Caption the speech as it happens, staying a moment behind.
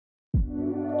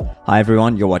Hi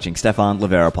everyone, you're watching Stefan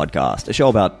Livera Podcast, a show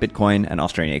about Bitcoin and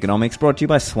Australian economics brought to you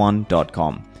by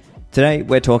swan.com. Today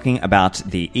we're talking about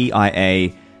the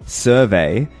EIA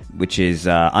survey, which is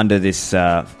under this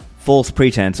false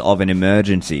pretense of an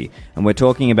emergency. And we're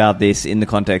talking about this in the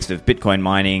context of Bitcoin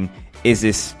mining. Is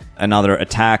this another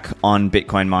attack on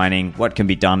Bitcoin mining? What can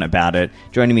be done about it?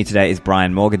 Joining me today is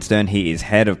Brian Morgenstern. He is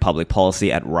head of public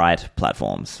policy at Riot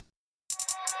Platforms.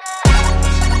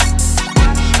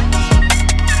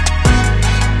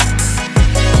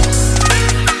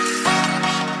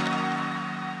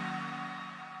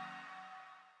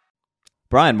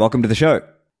 Brian, welcome to the show.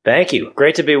 Thank you.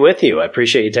 Great to be with you. I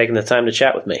appreciate you taking the time to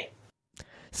chat with me.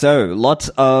 So, lots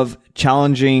of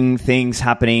challenging things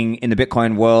happening in the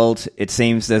Bitcoin world. It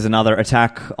seems there's another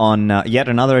attack on, yet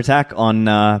another attack on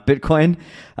Bitcoin.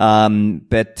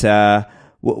 But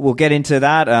we'll get into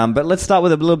that. But let's start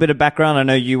with a little bit of background. I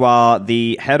know you are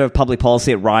the head of public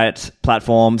policy at Riot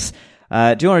Platforms.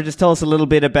 Do you want to just tell us a little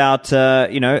bit about,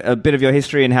 a bit of your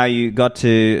history and how you got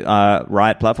to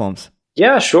Riot Platforms?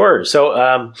 Yeah, sure.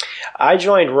 So I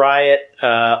joined Riot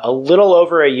a little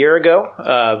over a year ago.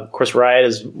 Of course, Riot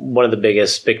is one of the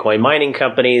biggest Bitcoin mining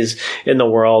companies in the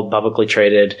world, publicly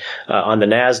traded on the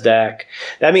NASDAQ.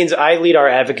 That means I lead our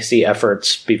advocacy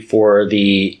efforts before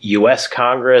the U.S.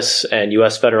 Congress and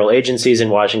U.S. federal agencies in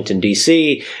Washington,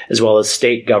 D.C., as well as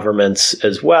state governments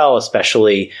as well,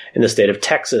 especially in the state of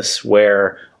Texas,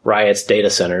 where Riot's data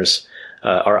centers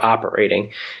are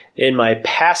operating. In my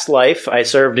past life, I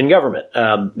served in government.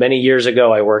 Many years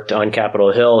ago, I worked on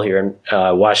Capitol Hill here in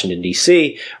Washington,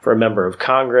 D.C. for a member of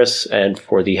Congress and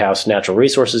for the House Natural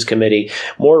Resources Committee.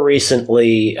 More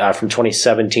recently, from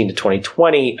 2017 to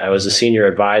 2020, I was a senior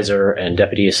advisor and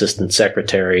deputy assistant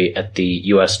secretary at the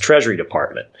U.S. Treasury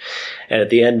Department. And at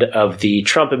the end of the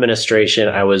Trump administration,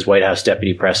 I was White House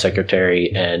deputy press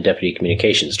secretary and deputy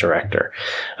communications director.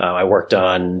 I worked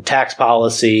on tax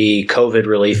policy, COVID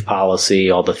relief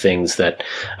policy, all the things that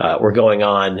were going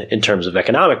on in terms of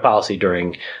economic policy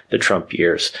during the Trump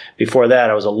years. Before that,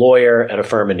 I was a lawyer at a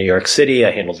firm in New York City.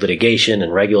 I handled litigation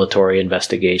and regulatory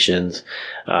investigations.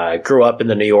 I grew up in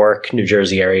the New York, New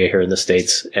Jersey area here in the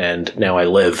States, and now I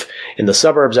live in the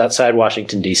suburbs outside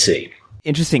Washington, D.C.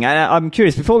 Interesting. I'm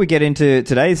curious, before we get into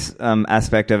today's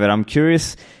aspect of it, I'm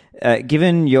curious,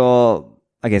 given your,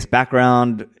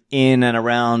 background in and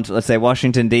around, let's say,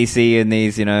 Washington, D.C. and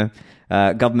these,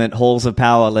 government halls of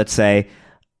power, let's say,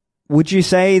 would you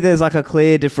say there's like a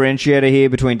clear differentiator here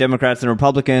between Democrats and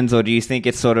Republicans, or do you think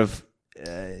it's sort of,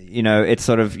 it's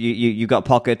sort of, you got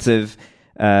pockets of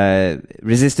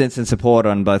resistance and support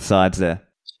on both sides there?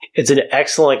 It's an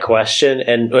excellent question.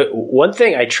 And one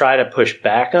thing I try to push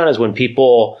back on is when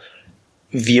people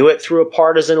view it through a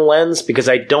partisan lens, because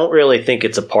I don't really think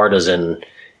it's a partisan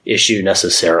issue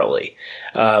necessarily.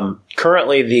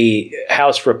 Currently, the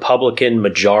House Republican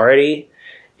majority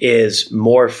is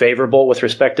more favorable with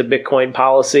respect to Bitcoin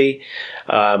policy,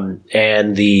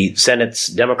 and the Senate's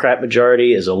Democrat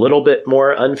majority is a little bit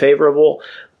more unfavorable.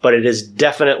 But it is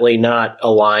definitely not a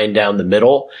line down the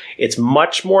middle. It's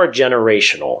much more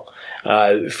generational.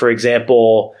 For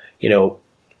example,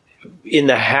 in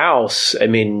the House,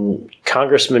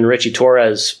 Congressman Richie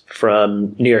Torres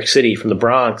from New York City, from the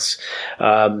Bronx,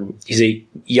 he's a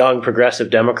young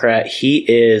progressive Democrat. He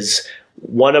is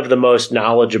one of the most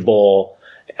knowledgeable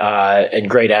and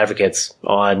great advocates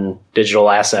on digital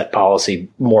asset policy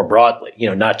more broadly,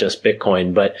 not just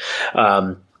Bitcoin, but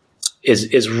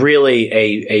is really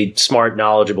a smart,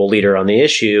 knowledgeable leader on the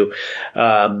issue.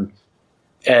 And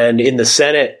in the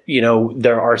Senate,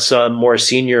 there are some more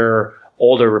senior,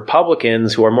 older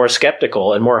Republicans who are more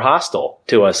skeptical and more hostile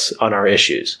to us on our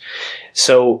issues.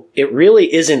 So it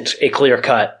really isn't a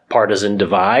clear-cut partisan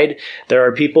divide. There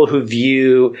are people who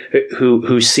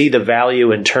who see the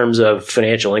value in terms of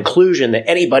financial inclusion, that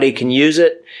anybody can use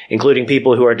it, including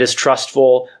people who are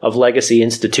distrustful of legacy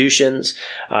institutions.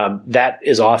 That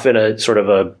is often a sort of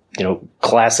a,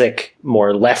 classic,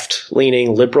 more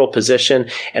left-leaning liberal position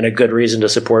and a good reason to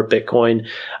support Bitcoin.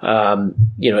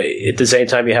 At the same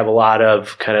time, you have a lot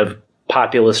of kind of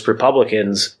populist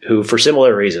Republicans who, for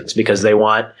similar reasons, because they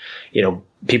want,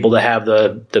 people to have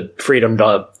the freedom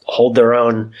to hold their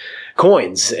own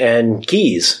coins and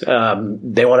keys.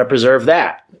 They want to preserve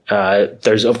that.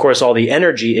 There's, of course, all the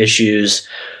energy issues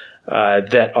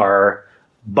that are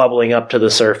bubbling up to the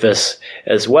surface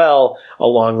as well,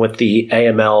 along with the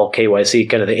AML, KYC,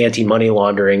 kind of the anti-money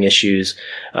laundering issues.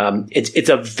 It's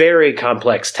a very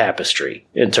complex tapestry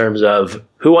in terms of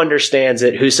who understands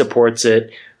it, who supports it,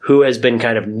 who has been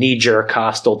kind of knee-jerk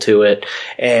hostile to it,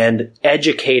 and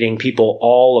educating people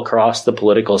all across the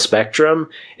political spectrum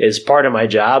is part of my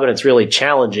job, and it's really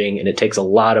challenging, and it takes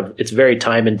it's very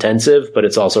time intensive, but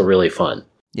it's also really fun.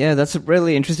 Yeah, that's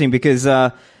really interesting because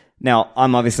now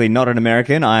I'm obviously not an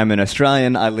American. I'm an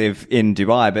Australian. I live in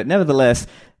Dubai, but nevertheless,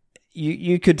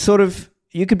 you could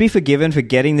be forgiven for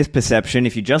getting this perception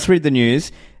if you just read the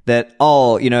news that,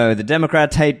 the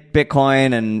Democrats hate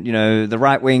Bitcoin and, the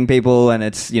right-wing people, and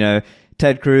it's,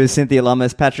 Ted Cruz, Cynthia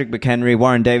Lummis, Patrick McHenry,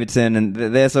 Warren Davidson, and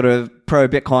they're sort of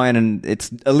pro-Bitcoin, and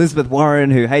it's Elizabeth Warren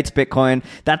who hates Bitcoin.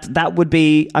 That would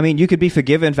be, you could be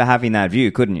forgiven for having that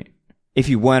view, couldn't you? If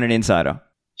you weren't an insider.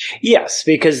 Yes,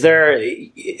 because they're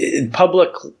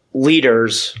public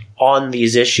leaders on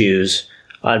these issues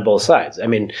on both sides.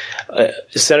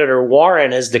 Senator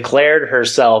Warren has declared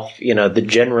herself, the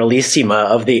generalissima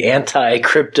of the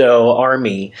anti-crypto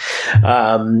army.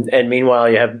 And meanwhile,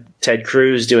 you have Ted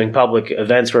Cruz doing public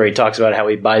events where he talks about how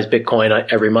he buys Bitcoin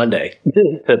every Monday.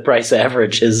 The price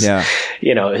average is,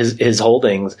 his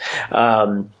holdings.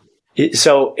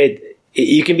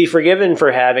 You can be forgiven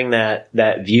for having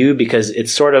that view because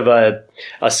it's sort of a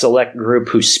select group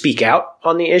who speak out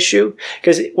on the issue.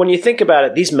 Because when you think about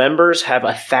it, these members have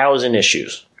 1,000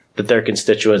 issues that their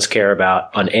constituents care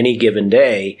about on any given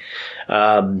day.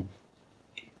 They're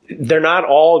not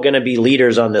all going to be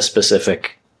leaders on this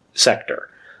specific sector.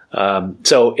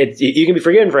 So you can be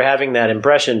forgiven for having that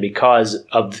impression because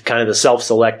of kind of the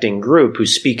self-selecting group who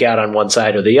speak out on one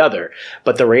side or the other.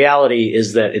 But the reality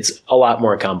is that it's a lot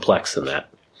more complex than that.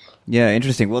 Yeah,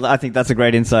 interesting. Well, I think that's a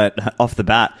great insight off the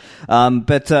bat.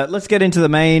 But let's get into the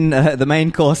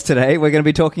main course today. We're going to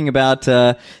be talking about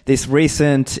this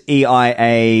recent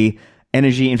EIA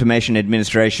Energy Information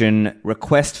Administration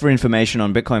request for information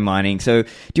on Bitcoin mining. So do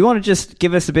you want to just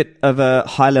give us a bit of a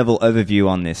high-level overview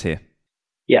on this here?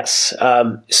 Yes.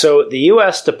 So the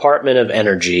U.S. Department of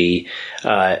Energy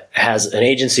has an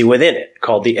agency within it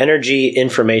called the Energy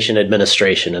Information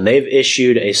Administration, and they've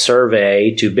issued a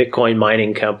survey to Bitcoin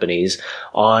mining companies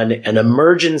on an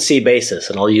emergency basis,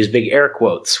 and I'll use big air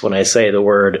quotes when I say the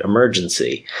word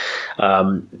emergency.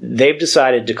 They've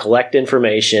decided to collect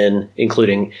information,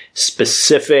 including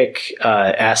specific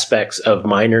aspects of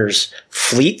miners'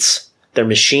 fleets, their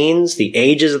machines, the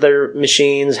ages of their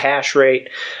machines, hash rate,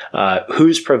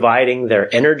 who's providing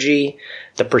their energy,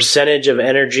 the percentage of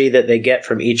energy that they get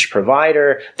from each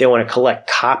provider. They want to collect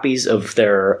copies of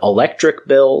their electric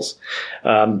bills.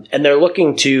 And they're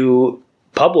looking to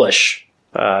publish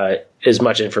as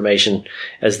much information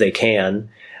as they can.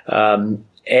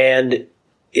 And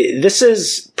this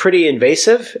is pretty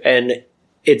invasive, and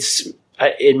it's,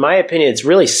 in my opinion, it's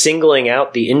really singling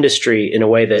out the industry in a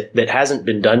way that hasn't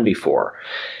been done before.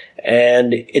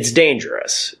 And it's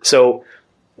dangerous. So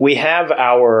we have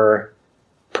our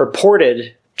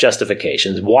purported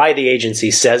justifications, why the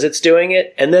agency says it's doing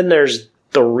it, and then there's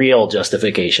the real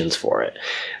justifications for it.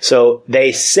 So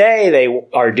they say they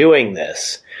are doing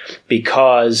this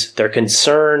because they're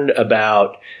concerned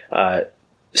about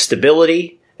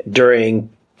stability during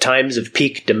times of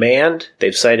peak demand.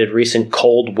 They've cited recent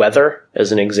cold weather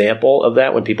as an example of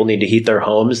that. When people need to heat their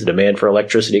homes, the demand for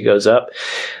electricity goes up.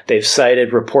 They've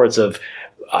cited reports of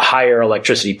higher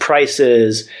electricity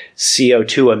prices,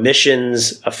 CO2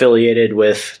 emissions affiliated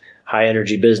with high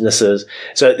energy businesses.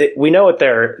 So we know what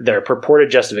their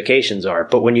purported justifications are.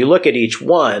 But when you look at each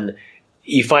one,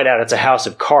 you find out it's a house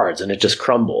of cards and it just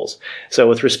crumbles. So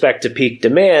with respect to peak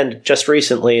demand, just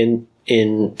recently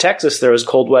in Texas, there was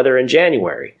cold weather in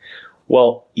January.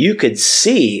 Well, you could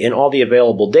see in all the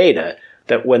available data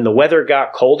that when the weather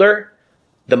got colder,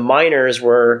 the miners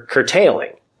were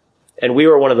curtailing. And we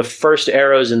were one of the first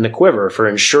arrows in the quiver for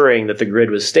ensuring that the grid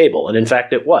was stable. And in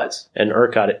fact, it was. And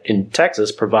ERCOT in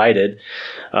Texas provided,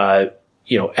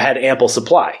 had ample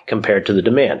supply compared to the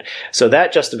demand. So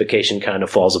that justification kind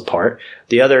of falls apart.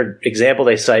 The other example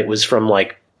they cite was from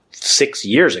 6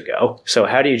 years ago. So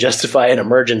how do you justify an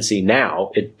emergency now?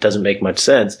 It doesn't make much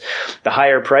sense. The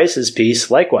higher prices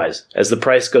piece, likewise, as the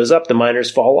price goes up, the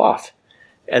miners fall off.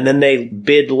 And then they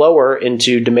bid lower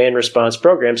into demand response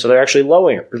programs. So they're actually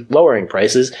lowering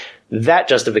prices. That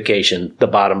justification, the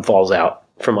bottom falls out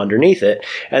from underneath it.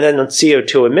 And then on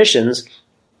CO2 emissions,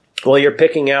 well, you're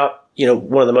picking out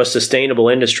one of the most sustainable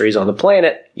industries on the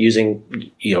planet,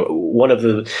 using, one of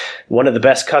the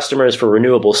best customers for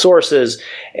renewable sources.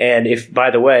 And if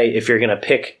you're going to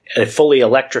pick a fully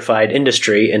electrified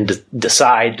industry and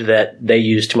decide that they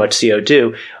use too much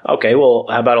CO2, okay, well,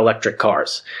 how about electric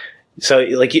cars? So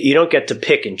like you don't get to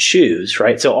pick and choose,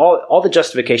 right? So all the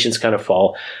justifications kind of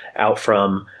fall out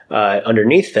from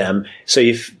underneath them. So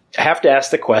you have to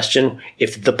ask the question,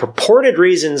 if the purported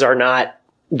reasons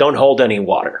don't hold any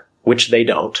water, which they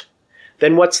don't,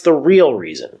 then what's the real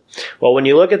reason? Well, when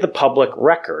you look at the public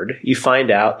record, you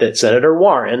find out that Senator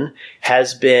Warren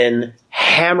has been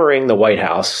hammering the White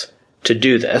House to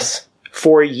do this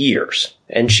for years.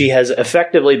 And she has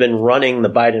effectively been running the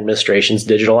Biden administration's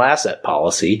digital asset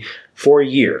policy for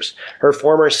years. Her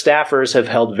former staffers have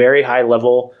held very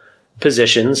high-level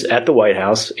positions at the White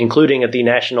House, including at the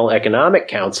National Economic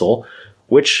Council,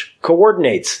 which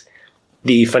coordinates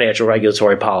the financial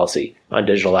regulatory policy on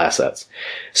digital assets.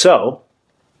 So,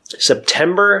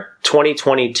 September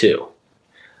 2022,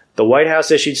 the White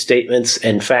House issued statements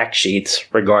and fact sheets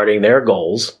regarding their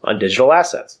goals on digital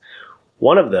assets.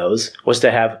 One of those was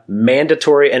to have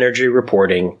mandatory energy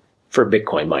reporting for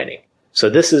Bitcoin mining. So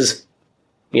this is,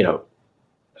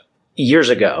 years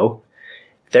ago.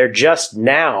 They're just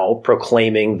now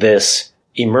proclaiming this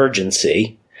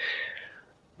emergency.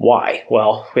 Why?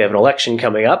 Well, we have an election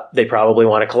coming up. They probably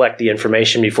want to collect the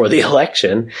information before the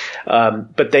election.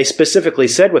 But they specifically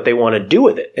said what they want to do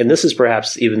with it. And this is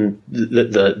perhaps even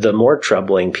the more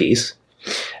troubling piece.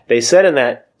 They said in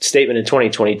that statement in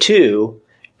 2022,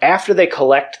 after they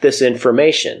collect this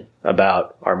information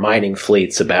about our mining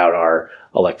fleets, about our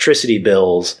electricity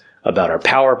bills, about our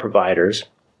power providers,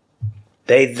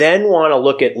 they then want to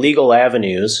look at legal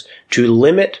avenues to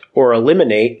limit or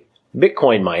eliminate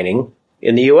Bitcoin mining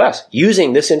in the U.S.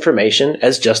 using this information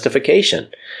as justification.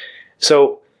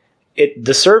 So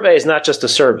the survey is not just a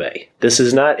survey. This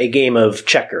is not a game of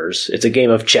checkers. It's a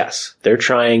game of chess. They're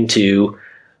trying to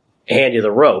hand you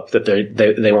the rope that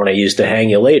they want to use to hang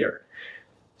you later.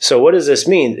 So what does this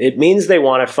mean? It means they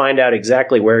want to find out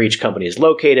exactly where each company is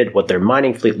located, what their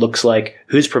mining fleet looks like,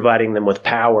 who's providing them with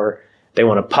power. They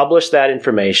want to publish that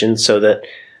information so that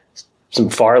some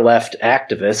far left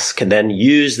activists can then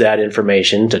use that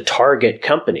information to target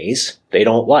companies they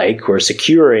don't like who are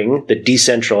securing the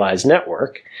decentralized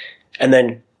network, and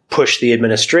then push the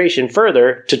administration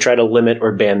further to try to limit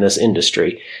or ban this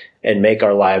industry and make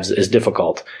our lives as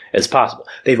difficult as possible.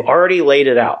 They've already laid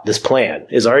it out. This plan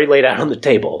is already laid out on the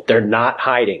table. They're not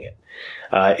hiding it.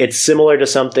 It's similar to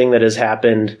something that has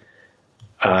happened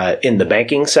in the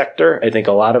banking sector. I think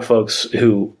a lot of folks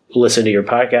who listen to your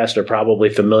podcast are probably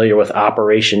familiar with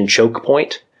Operation Choke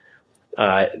Point.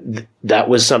 That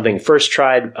was something first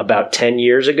tried about 10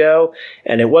 years ago,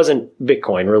 and it wasn't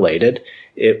Bitcoin related.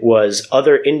 It was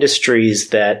other industries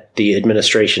that the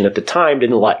administration at the time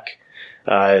didn't like.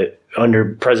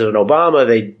 Under President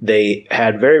Obama, they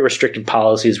had very restricted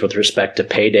policies with respect to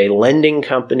payday lending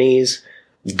companies,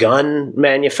 gun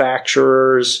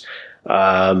manufacturers,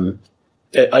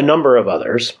 a number of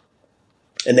others.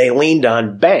 And they leaned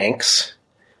on banks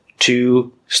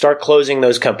to start closing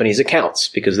those companies' accounts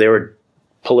because they were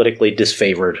politically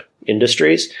disfavored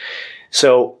industries.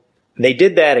 So they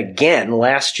did that again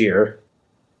last year,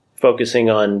 focusing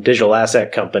on digital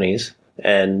asset companies,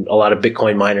 and a lot of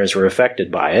Bitcoin miners were affected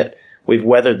by it. We've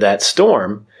weathered that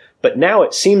storm, but now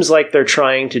it seems like they're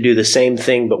trying to do the same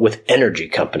thing, but with energy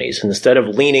companies. Instead of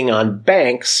leaning on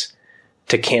banks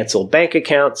to cancel bank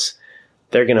accounts,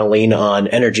 they're going to lean on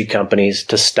energy companies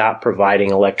to stop providing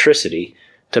electricity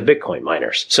to Bitcoin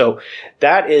miners. So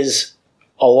that is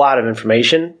a lot of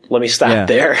information. Let me stop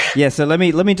there. Yeah. So let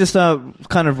me just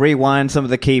kind of rewind some of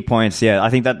the key points. Yeah,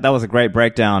 I think that was a great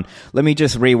breakdown. Let me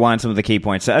just rewind some of the key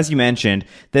points. So as you mentioned,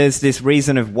 there's this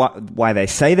reason of why they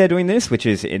say they're doing this, which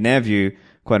is in their view,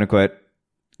 quote unquote,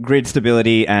 grid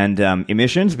stability and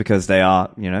emissions, because they are,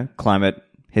 climate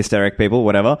hysteric people,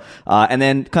 whatever. And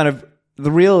then kind of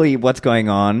really what's going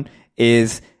on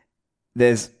is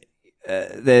there's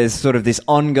sort of this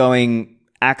ongoing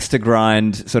axe to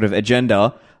grind sort of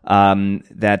agenda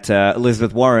that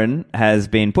Elizabeth Warren has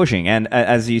been pushing. And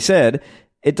as you said,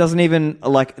 it doesn't even,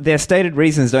 their stated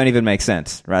reasons don't even make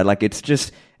sense, right? It's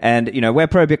just, and, we're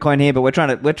pro-Bitcoin here, but we're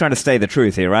trying to stay the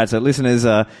truth here, right? So listeners,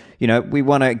 we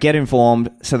want to get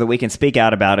informed so that we can speak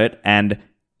out about it and,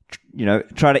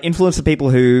 try to influence the people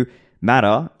who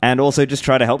matter, and also just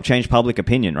try to help change public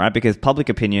opinion, right? Because public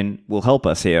opinion will help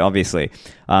us here, obviously.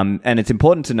 And it's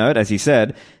important to note, as you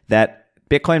said, that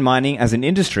Bitcoin mining as an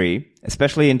industry,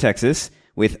 especially in Texas,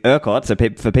 with ERCOT. So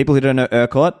for people who don't know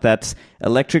ERCOT, that's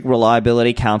Electric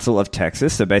Reliability Council of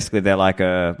Texas. So basically they're like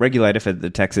a regulator for the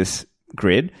Texas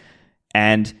grid.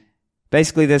 And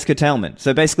basically there's curtailment.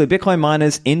 So basically Bitcoin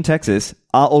miners in Texas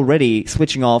are already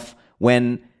switching off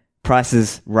when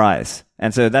prices rise.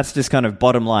 And so that's just kind of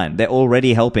bottom line. They're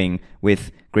already helping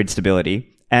with grid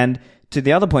stability. And to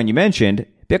the other point you mentioned,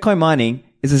 Bitcoin mining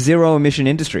is a zero emission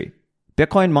industry.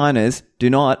 Bitcoin miners do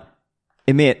not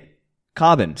emit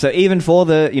carbon. So even for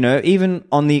the, even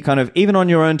on the even on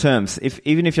your own terms,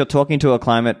 even if you're talking to a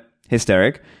climate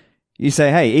hysteric, you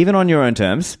say, hey, even on your own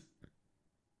terms,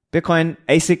 Bitcoin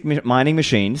ASIC mining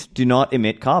machines do not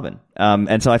emit carbon.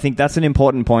 And so I think that's an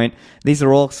important point. These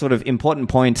are all sort of important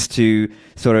points to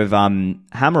sort of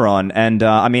hammer on. And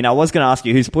I was going to ask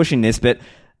you who's pushing this, but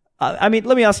let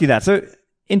me ask you that. So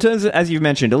in terms of, as you've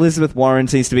mentioned, Elizabeth Warren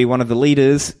seems to be one of the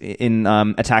leaders in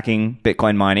attacking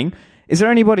Bitcoin mining. Is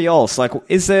there anybody else?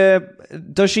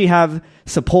 Does she have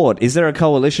support? Is there a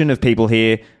coalition of people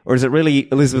here, or is it really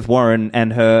Elizabeth Warren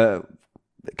and her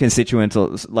constituents?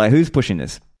 Who's pushing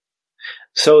this?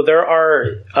 So there are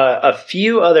a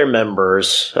few other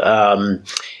members.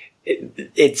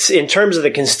 It's in terms of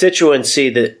the constituency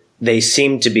that they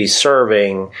seem to be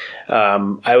serving.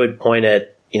 I would point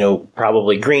at,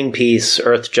 probably Greenpeace,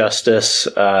 Earth Justice,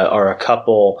 are a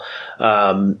couple.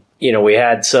 We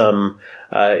had some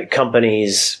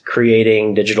companies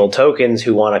creating digital tokens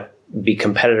who want to be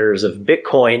competitors of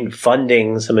Bitcoin,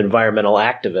 funding some environmental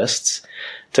activists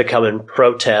to come and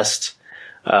protest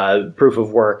proof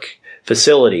of work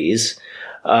facilities.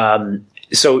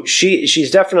 So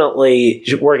she's definitely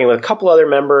working with a couple other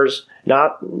members,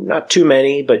 not too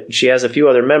many, but she has a few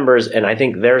other members, and I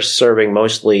think they're serving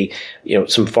mostly,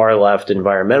 some far left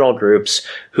environmental groups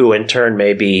who in turn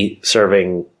may be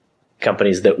serving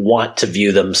companies that want to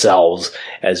view themselves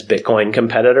as Bitcoin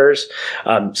competitors.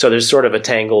 So there's sort of a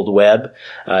tangled web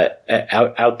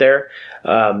out there.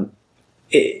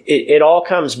 It all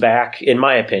comes back, in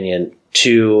my opinion,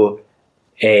 to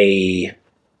I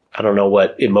don't know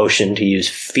what emotion to use,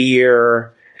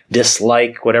 fear,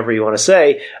 dislike, whatever you want to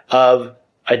say, of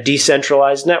a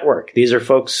decentralized network. These are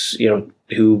folks,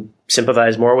 who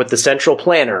sympathize more with the central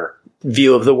planner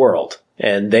view of the world,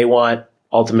 and they want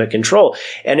ultimate control.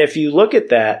 And if you look at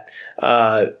that,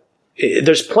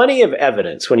 there's plenty of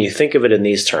evidence when you think of it in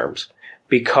these terms,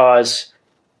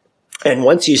 and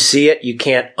once you see it, you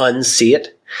can't unsee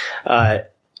it.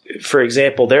 For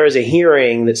example, there was a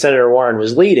hearing that Senator Warren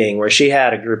was leading where she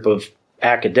had a group of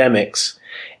academics,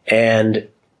 and,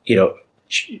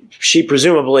 she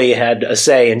presumably had a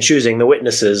say in choosing the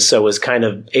witnesses, so was kind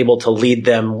of able to lead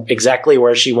them exactly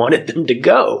where she wanted them to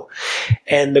go.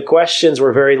 And the questions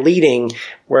were very leading,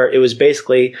 where it was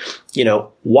basically,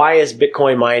 why is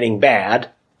Bitcoin mining bad?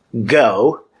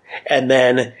 Go. And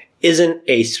then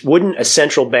wouldn't a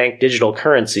central bank digital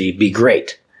currency be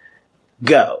great?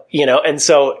 Go. And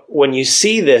so when you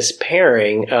see this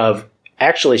pairing of,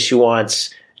 actually she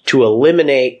wants to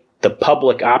eliminate the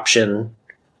public option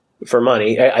for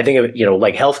money. I think of it,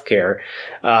 like healthcare,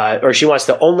 or she wants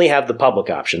to only have the public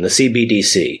option, the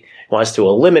CBDC, wants to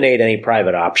eliminate any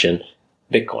private option,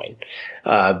 Bitcoin,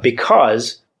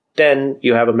 because then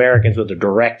you have Americans with a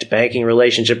direct banking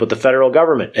relationship with the federal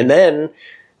government. And then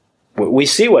we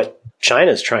see what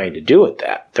China's trying to do with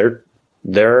that.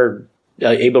 They're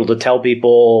able to tell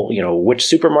people, which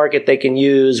supermarket they can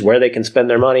use, where they can spend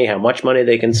their money, how much money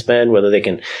they can spend, whether they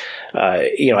can,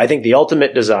 I think the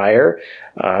ultimate desire,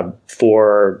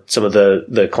 for some of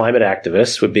the climate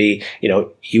activists would be,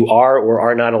 you are or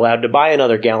are not allowed to buy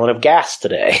another gallon of gas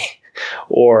today.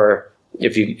 Or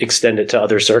if you extend it to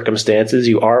other circumstances,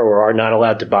 you are or are not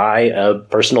allowed to buy a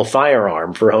personal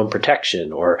firearm for home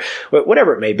protection, or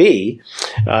whatever it may be.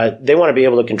 They want to be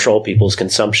able to control people's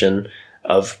consumption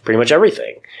of pretty much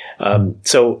everything.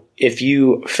 So if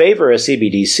you favor a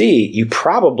CBDC, you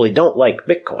probably don't like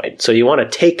Bitcoin. So you want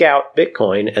to take out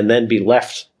Bitcoin and then be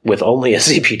left with only a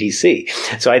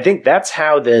CBDC. So I think that's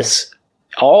how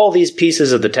all these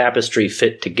pieces of the tapestry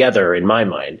fit together in my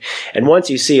mind. And once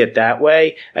you see it that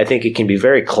way, I think it can be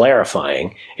very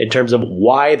clarifying in terms of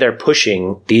why they're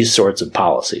pushing these sorts of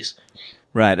policies.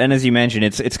 Right. And as you mentioned,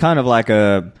 it's kind of like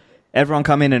everyone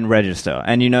come in and register.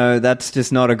 And, that's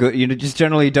just not a good, just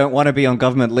generally don't want to be on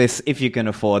government lists if you can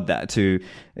afford that to,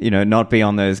 not be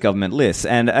on those government lists.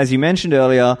 And as you mentioned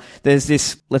earlier, there's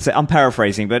this, let's say, I'm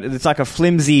paraphrasing, but it's like a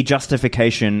flimsy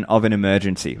justification of an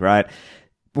emergency, right?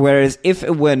 Whereas if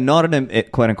it were not an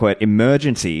quote unquote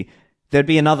emergency, there'd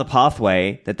be another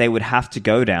pathway that they would have to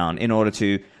go down in order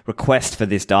to request for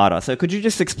this data. So could you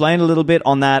just explain a little bit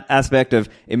on that aspect of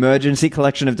emergency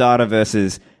collection of data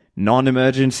versus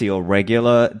non-emergency or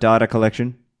regular data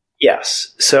collection?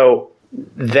 Yes. So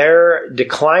they're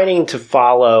declining to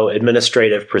follow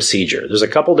administrative procedure. There's a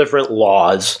couple different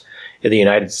laws in the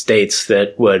United States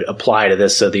that would apply to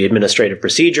this. So the Administrative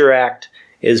Procedure Act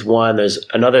is one. There's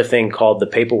another thing called the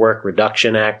Paperwork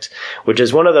Reduction Act, which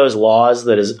is one of those laws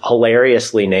that is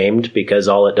hilariously named because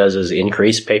all it does is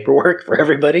increase paperwork for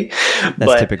everybody.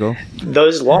 That's typical.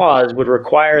 Those laws would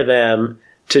require them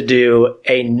to do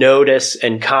a notice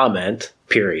and comment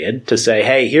period to say,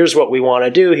 hey, here's what we want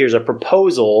to do. Here's a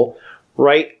proposal.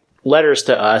 Write letters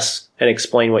to us and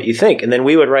explain what you think. And then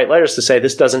we would write letters to say,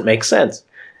 this doesn't make sense.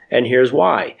 And here's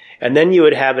why. And then you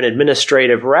would have an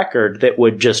administrative record that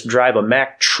would just drive a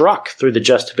Mack truck through the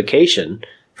justification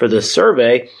for the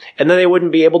survey, and then they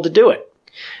wouldn't be able to do it.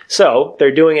 So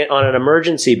they're doing it on an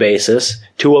emergency basis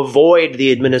to avoid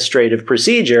the administrative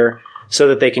procedure so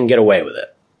that they can get away with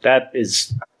it. That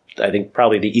is, I think,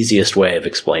 probably the easiest way of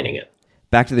explaining it.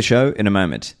 Back to the show in a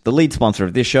moment. The lead sponsor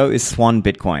of this show is Swan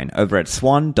Bitcoin. Over at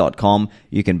swan.com,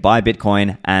 you can buy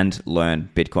Bitcoin and learn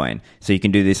Bitcoin. So you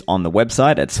can do this on the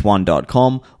website at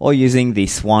swan.com or using the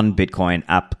Swan Bitcoin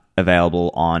app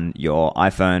available on your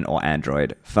iPhone or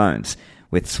Android phones.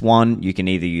 With Swan, you can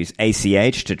either use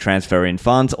ACH to transfer in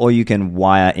funds, or you can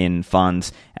wire in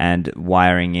funds, and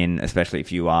wiring in, especially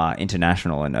if you are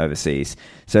international and overseas.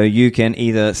 So you can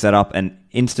either set up an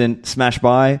instant smash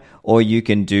buy, or you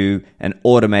can do an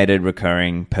automated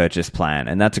recurring purchase plan.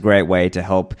 And that's a great way to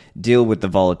help deal with the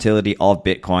volatility of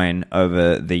Bitcoin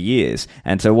over the years.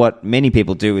 And so what many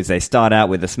people do is they start out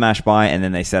with a smash buy, and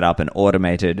then they set up an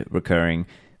automated recurring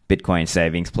Bitcoin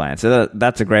savings plan. So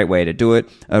that's a great way to do it.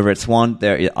 Over at Swan,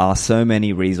 there are so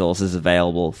many resources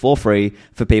available for free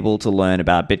for people to learn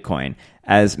about Bitcoin.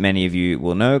 As many of you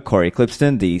will know, Corey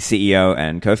Clipston, the CEO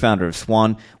and co-founder of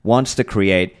Swan, wants to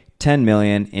create 10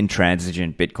 million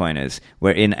intransigent Bitcoiners.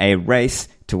 We're in a race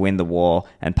to win the war,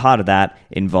 and part of that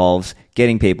involves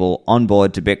getting people on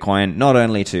board to Bitcoin, not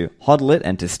only to hodl it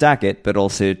and to stack it, but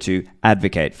also to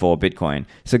advocate for Bitcoin.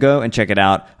 So go and check it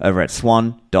out over at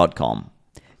swan.com.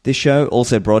 This show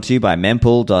also brought to you by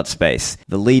mempool.space,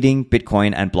 the leading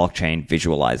Bitcoin and blockchain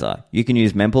visualizer. You can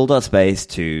use mempool.space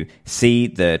to see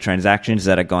the transactions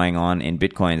that are going on in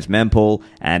Bitcoin's mempool,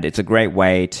 and it's a great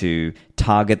way to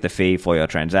target the fee for your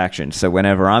transaction. So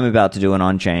whenever I'm about to do an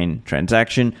on-chain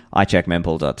transaction, I check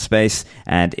mempool.space,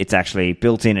 and it's actually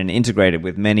built in and integrated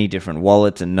with many different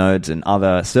wallets and nodes and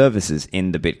other services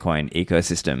in the Bitcoin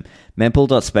ecosystem.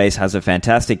 Mempool.space has a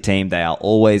fantastic team. They are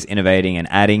always innovating and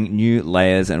adding new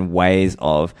layers and ways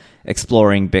of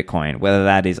exploring Bitcoin, whether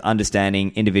that is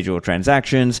understanding individual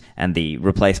transactions and the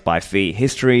replaced by fee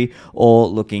history, or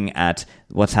looking at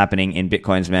what's happening in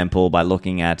Bitcoin's mempool by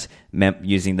looking at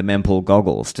using the mempool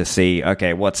goggles to see,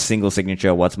 okay, what's single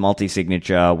signature, what's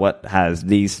multi-signature, what has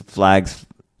these flags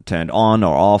turned on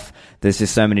or off. There's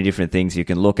just so many different things you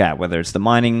can look at, whether it's the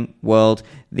mining world,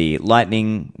 the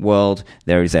lightning world,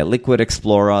 there is a liquid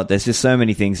explorer. There's just so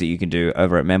many things that you can do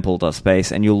over at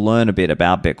mempool.space, and you'll learn a bit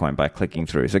about Bitcoin by clicking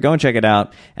through. So go and check it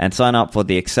out and sign up for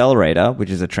the accelerator, which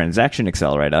is a transaction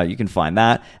accelerator. You can find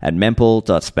that at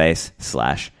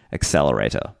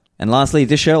mempool.space/accelerator. And lastly,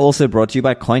 this show also brought to you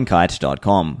by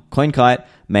CoinKite.com. CoinKite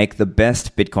make the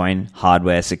best Bitcoin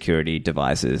hardware security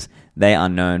devices. They are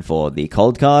known for the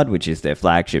Cold Card, which is their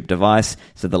flagship device.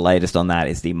 So the latest on that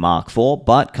is the Mark IV,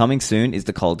 but coming soon is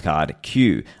the Cold Card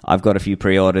Q. I've got a few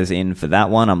pre-orders in for that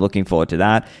one. I'm looking forward to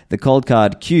that. The Cold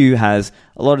Card Q has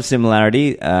a lot of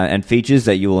similarity and features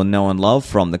that you will know and love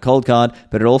from the Cold Card,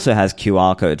 but it also has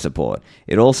QR code support.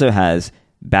 It also has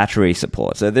battery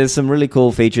support. So there's some really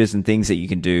cool features and things that you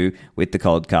can do with the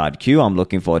Cold Card Q. I'm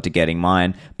looking forward to getting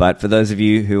mine. But for those of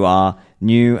you who are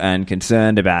new and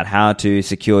concerned about how to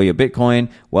secure your Bitcoin,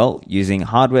 well, using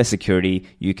hardware security,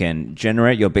 you can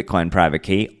generate your Bitcoin private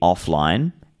key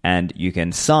offline, and you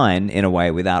can sign in a way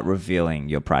without revealing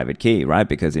your private key, right?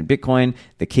 Because in Bitcoin,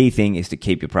 the key thing is to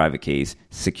keep your private keys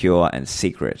secure and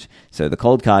secret. So the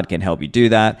Cold Card can help you do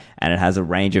that, and it has a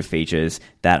range of features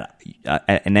that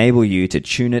enable you to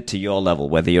tune it to your level,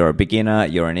 whether you're a beginner,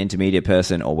 you're an intermediate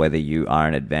person, or whether you are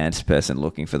an advanced person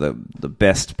looking for the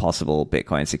best possible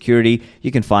Bitcoin security. You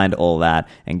can find all that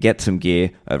and get some gear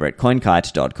over at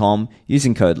coinkite.com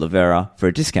using code Livera for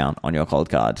a discount on your Cold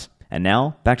Cards. And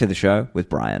now, back to the show with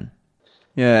Brian.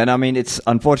 Yeah, and I mean, it's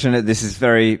unfortunate. This is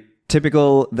very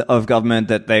typical of government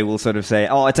that they will sort of say,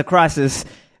 oh, it's a crisis.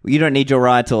 You don't need your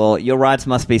rights, or your rights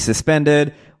must be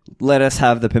suspended. Let us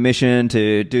have the permission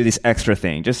to do this extra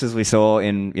thing, just as we saw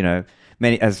in,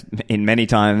 many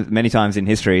times in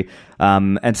history.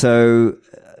 And so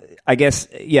I guess,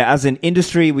 yeah, as an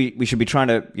industry, we should be trying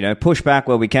to, push back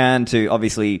where we can to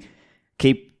obviously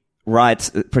keep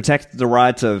protect the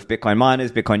rights of Bitcoin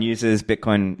miners, Bitcoin users,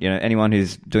 Bitcoin, anyone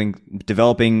who's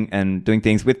developing and doing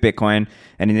things with Bitcoin.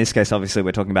 And in this case, obviously,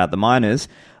 we're talking about the miners.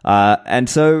 And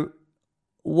so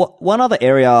one other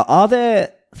area, are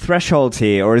there thresholds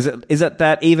here, or is it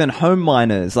that even home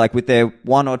miners, like with their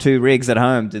 1 or 2 rigs at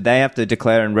home, do they have to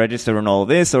declare and register and all of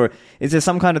this, or is there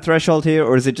some kind of threshold here,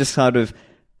 or is it just kind of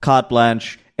carte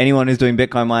blanche? Anyone who's doing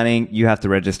Bitcoin mining, you have to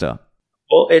register.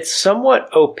 Well, it's somewhat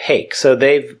opaque. So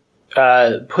they've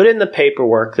put in the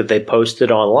paperwork that they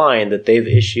posted online that they've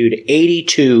issued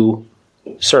 82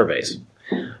 surveys,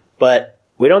 but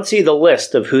we don't see the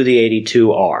list of who the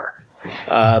 82 are.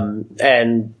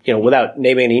 And, without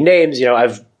naming any names,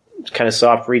 I've kind of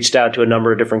soft reached out to a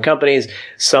number of different companies.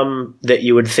 Some that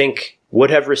you would think would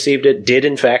have received it did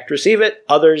in fact receive it.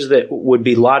 Others that would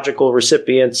be logical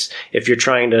recipients if you're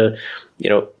trying to,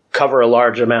 cover a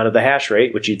large amount of the hash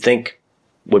rate, which you'd think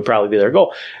would probably be their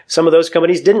goal. Some of those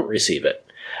companies didn't receive it.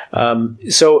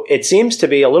 So it seems to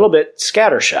be a little bit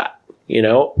scattershot,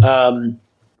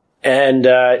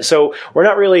 so we're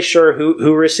not really sure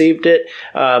who received it.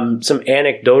 Some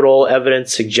anecdotal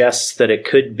evidence suggests that it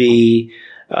could be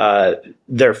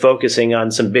they're focusing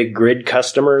on some big grid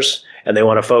customers, and they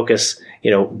want to focus,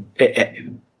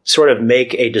 sort of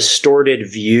make a distorted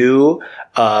view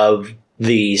of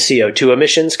the CO2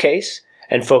 emissions case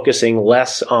and focusing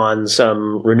less on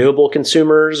some renewable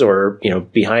consumers or,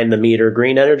 behind the meter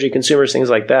green energy consumers, things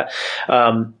like that.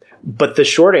 But the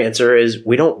short answer is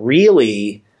we don't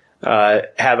really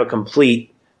have a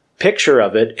complete picture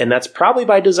of it, and that's probably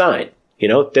by design.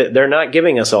 They're not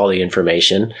giving us all the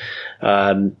information,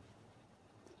 probably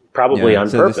on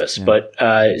purpose. But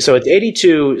so it's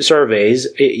 82 surveys.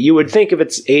 You would think if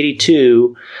it's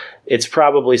 82, it's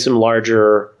probably some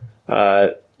larger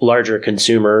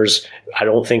consumers. I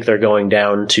don't think they're going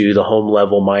down to the home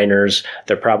level miners.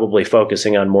 They're probably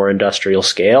focusing on more industrial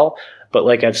scale. But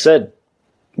like I've said,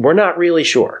 we're not really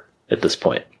sure at this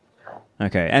point.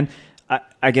 Okay. And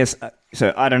I guess,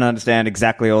 so I don't understand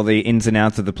exactly all the ins and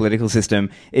outs of the political system.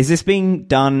 Is this being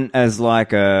done as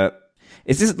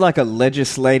is this like a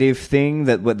legislative thing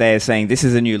that what they're saying, this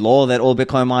is a new law that all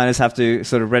Bitcoin miners have to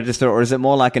sort of register, or is it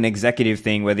more like an executive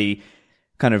thing where the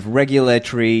kind of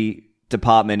regulatory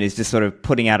department is just sort of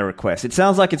putting out a request? It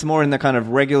sounds like it's more in the kind of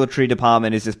regulatory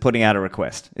department is just putting out a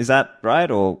request. Is that right?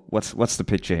 Or what's the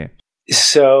picture here?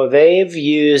 So they've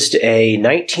used a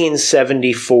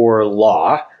 1974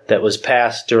 law that was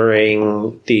passed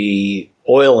during the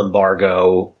oil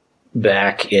embargo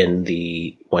back in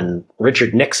when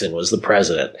Richard Nixon was the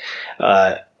president.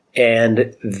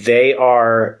 And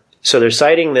they're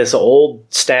citing this old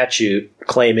statute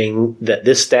claiming that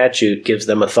this statute gives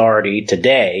them authority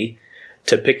today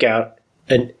to pick out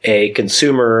a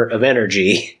consumer of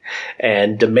energy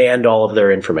and demand all of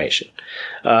their information.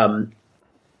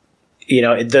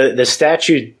 The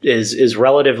statute is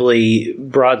relatively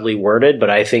broadly worded, but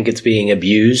I think it's being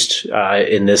abused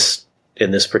in this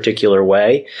particular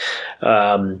way.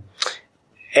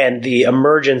 And the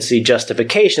emergency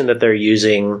justification that they're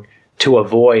using to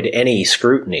avoid any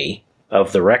scrutiny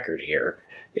of the record here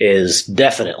is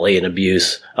definitely an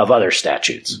abuse of other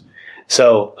statutes.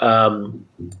 So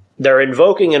they're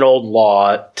invoking an old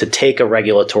law to take a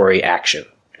regulatory action,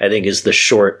 I think, is the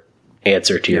short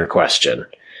answer to your question.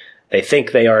 They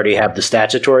think they already have the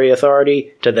statutory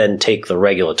authority to then take the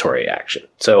regulatory action.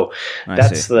 So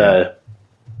that's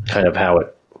kind of how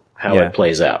it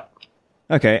plays out.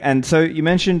 Okay, and so you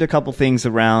mentioned a couple things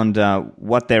around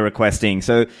what they're requesting.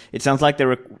 So it sounds like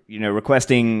they're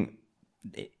requesting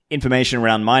information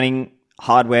around mining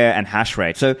hardware and hash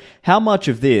rate. So how much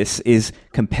of this is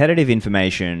competitive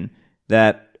information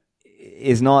that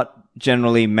is not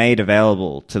generally made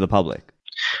available to the public?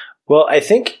 Well, I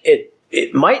think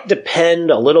it might depend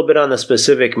a little bit on the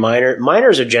specific miner.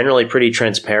 Miners are generally pretty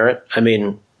transparent. I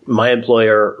mean, my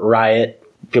employer, Riot,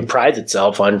 prides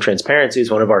itself on transparency as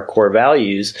one of our core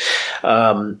values.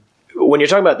 When you're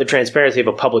talking about the transparency of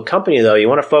a public company, though, you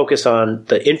want to focus on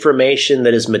the information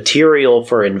that is material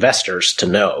for investors to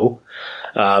know,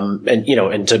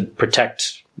 and to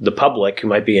protect the public who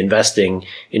might be investing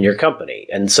in your company.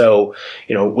 And so,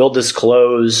 we'll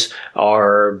disclose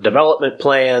our development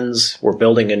plans. We're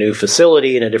building a new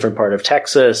facility in a different part of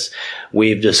Texas.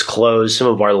 We've disclosed some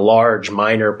of our large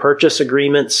miner purchase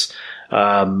agreements.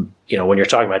 When you're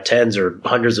talking about tens or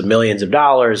hundreds of millions of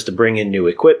dollars to bring in new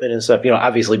equipment and stuff,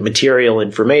 obviously material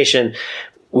information.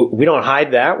 We don't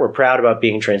hide that. We're proud about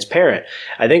being transparent.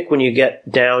 I think when you get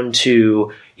down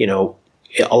to,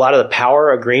 a lot of the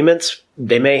power agreements,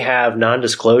 they may have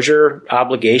non-disclosure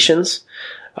obligations.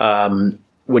 When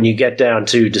you get down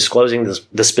to disclosing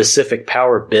the specific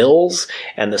power bills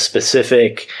and the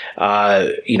specific,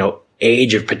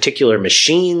 age of particular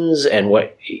machines and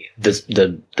what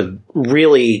the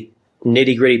really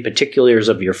nitty gritty particulars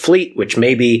of your fleet, which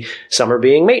maybe some are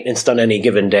being maintenance on any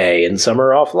given day and some are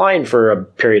offline for a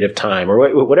period of time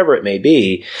or whatever it may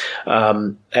be.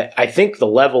 I think the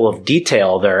level of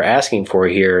detail they're asking for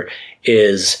here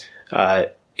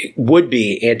would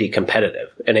be anti-competitive,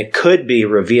 and it could be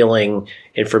revealing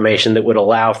information that would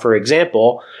allow, for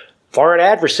example, foreign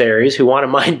adversaries who want to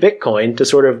mine Bitcoin to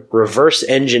sort of reverse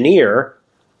engineer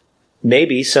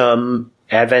maybe some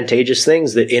advantageous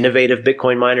things that innovative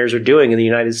Bitcoin miners are doing in the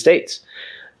United States,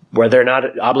 where they're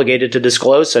not obligated to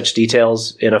disclose such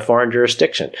details in a foreign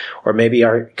jurisdiction. Or maybe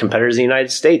our competitors in the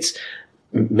United States,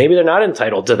 maybe they're not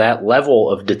entitled to that level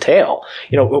of detail.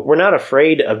 We're not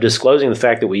afraid of disclosing the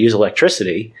fact that we use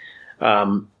electricity.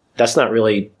 That's not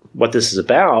really what this is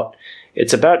about.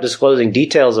 It's about disclosing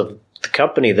details of the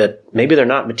company that maybe they're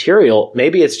not material.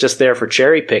 Maybe it's just there for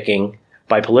cherry picking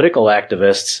by political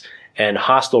activists and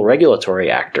hostile regulatory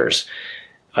actors.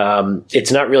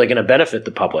 It's not really going to benefit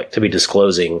the public to be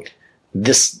disclosing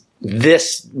this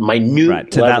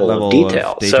minute level of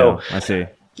detail. So I see.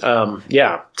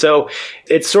 So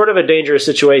it's sort of a dangerous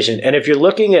situation. And if you're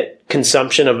looking at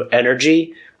consumption of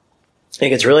energy, I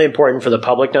think it's really important for the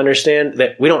public to understand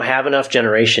that we don't have enough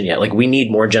generation yet. Like, we need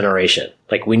more generation.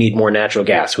 Like, we need more natural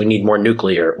gas. We need more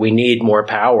nuclear. We need more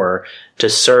power to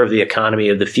serve the economy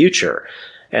of the future.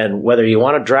 And whether you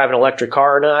want to drive an electric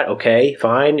car or not, okay,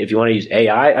 fine. If you want to use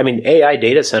AI, AI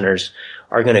data centers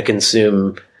are going to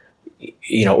consume,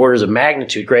 orders of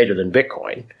magnitude greater than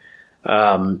Bitcoin.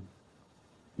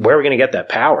 Where are we going to get that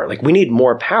power? Like, we need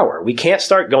more power. We can't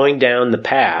start going down the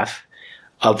path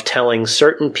of telling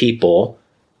certain people,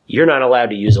 you're not allowed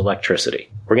to use electricity.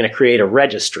 We're going to create a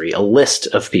registry, a list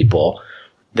of people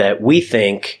that we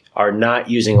think are not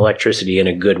using electricity in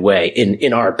a good way,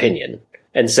 in our opinion,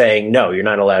 and saying, no, you're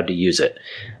not allowed to use it.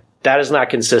 That is not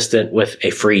consistent with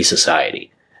a free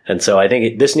society. And so I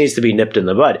think this needs to be nipped in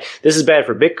the bud. This is bad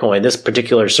for Bitcoin. This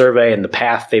particular survey and the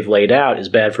path they've laid out is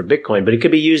bad for Bitcoin, but it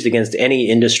could be used against any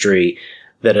industry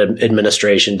that an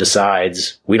administration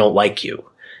decides, we don't like you.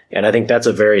 And I think that's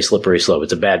a very slippery slope.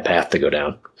 It's a bad path to go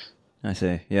down. I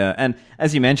see. Yeah. And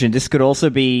as you mentioned, this could also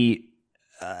be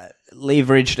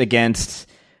leveraged against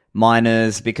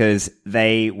miners because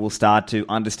they will start to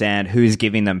understand who's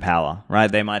giving them power,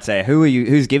 right? They might say,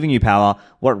 who's giving you power?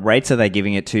 What rates are they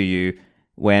giving it to you?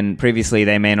 When previously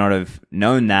they may not have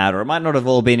known that, or it might not have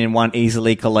all been in one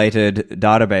easily collated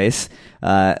database.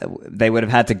 They would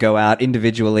have had to go out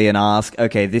individually and ask,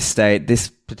 okay, this state, this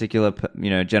particular,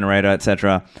 generator,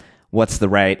 etc., what's the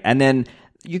rate? And then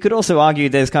you could also argue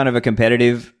there's kind of a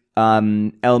competitive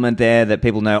element there that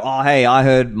people know, oh, hey, I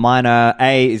heard miner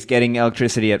A is getting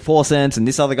electricity at 4 cents and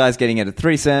this other guy's getting it at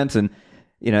 3 cents. And,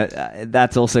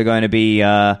 that's also going to be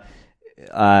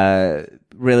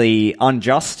really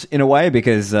unjust in a way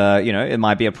because, it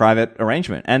might be a private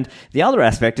arrangement. And the other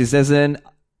aspect is there's an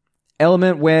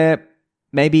element where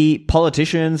maybe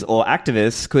politicians or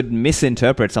activists could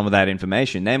misinterpret some of that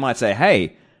information. They might say,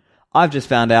 hey, I've just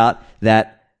found out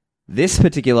that this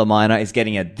particular miner is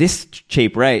getting at this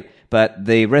cheap rate, but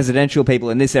the residential people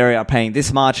in this area are paying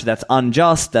this much. That's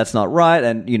unjust. That's not right.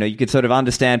 And, you could sort of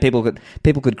understand people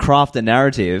could craft a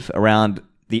narrative around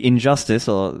the injustice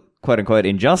or quote unquote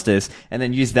injustice and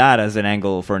then use that as an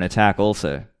angle for an attack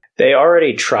also. They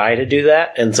already try to do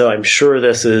that. And so I'm sure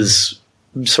this is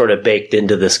sort of baked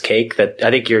into this cake. That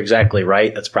I think you're exactly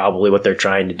right. That's probably what they're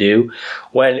trying to do.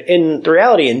 When in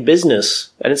reality, in business,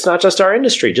 and it's not just our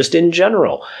industry, just in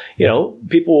general,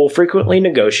 people will frequently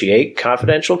negotiate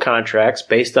confidential contracts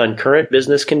based on current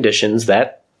business conditions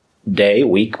that day,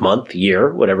 week, month,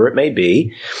 year, whatever it may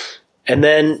be. And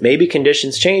then maybe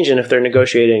conditions change. And if they're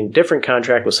negotiating a different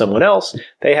contract with someone else,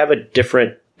 they have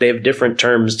different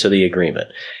terms to the agreement.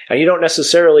 And you don't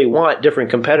necessarily want different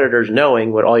competitors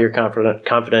knowing what all your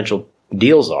confidential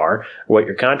deals are, or what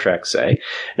your contracts say.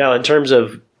 Now, in terms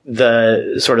of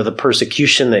the sort of the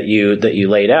persecution that you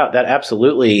laid out, that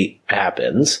absolutely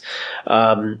happens.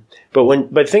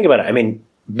 But think about it.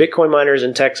 Bitcoin miners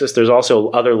in Texas, there's also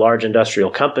other large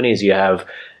industrial companies. You have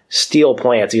steel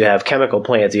plants, you have chemical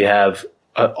plants, you have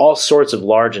all sorts of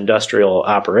large industrial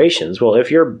operations. Well,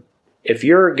 if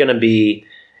you're going to be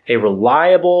a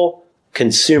reliable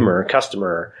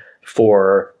customer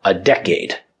for a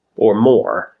decade or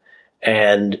more,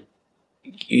 and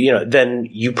then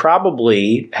you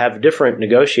probably have different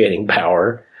negotiating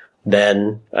power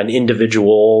than an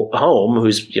individual home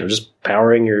who's just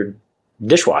powering your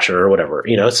dishwasher or whatever.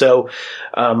 So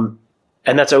and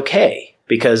that's okay.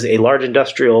 Because a large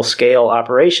industrial scale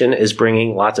operation is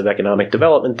bringing lots of economic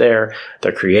development there.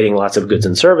 They're creating lots of goods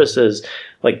and services.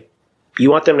 Like, you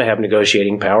want them to have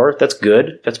negotiating power. That's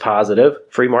good. That's positive.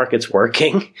 Free market's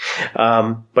working.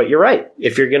 But you're right.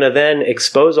 If you're going to then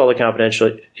expose all the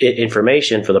confidential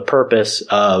information for the purpose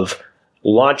of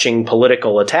launching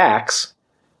political attacks,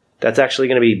 that's actually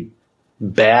going to be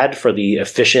bad for the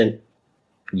efficient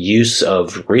use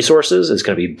of resources. It's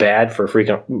going to be bad for free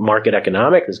market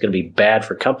economics. It's going to be bad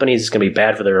for companies. It's going to be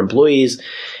bad for their employees.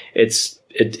 It's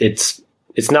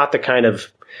not the kind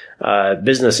of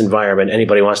business environment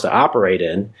anybody wants to operate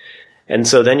in. And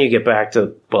so then you get back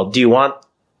to, well, do you want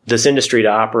this industry to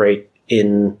operate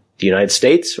in the United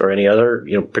States or any other,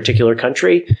 particular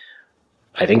country?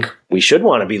 I think we should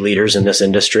want to be leaders in this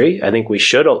industry. I think we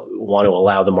should want to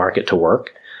allow the market to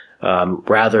work,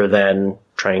 rather than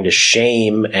trying to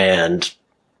shame and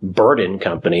burden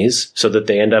companies so that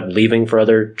they end up leaving for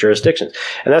other jurisdictions.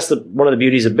 And that's one of the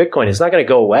beauties of Bitcoin. It's not going to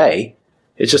go away.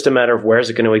 It's just a matter of where is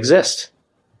it going to exist.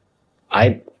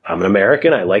 I'm an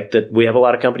American. I like that we have a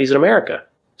lot of companies in America.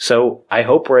 So I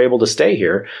hope we're able to stay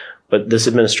here. But this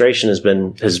administration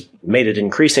has made it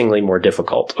increasingly more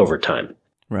difficult over time.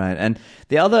 Right. And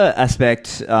the other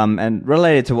aspect, and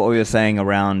related to what we were saying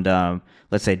around,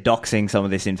 let's say, doxing some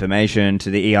of this information to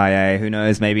the EIA, who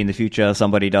knows, maybe in the future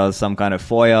somebody does some kind of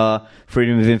FOIA,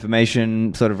 Freedom of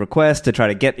Information sort of request to try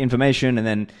to get information, and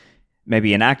then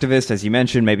maybe an activist, as you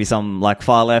mentioned, maybe some like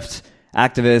far left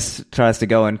activist tries to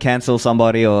go and cancel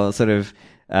somebody or sort of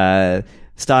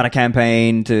start a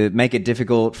campaign to make it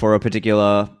difficult for a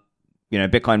particular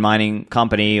Bitcoin mining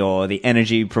company or the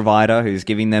energy provider who's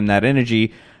giving them that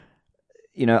energy.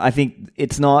 I think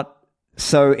it's not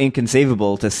so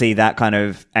inconceivable to see that kind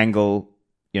of angle,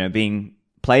 being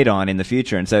played on in the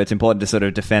future. And so it's important to sort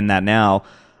of defend that now.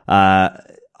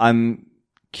 I'm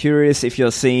curious if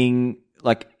you're seeing,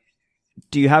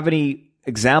 do you have any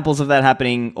examples of that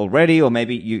happening already, or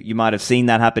maybe you might have seen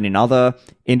that happen in other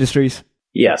industries?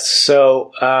 Yes.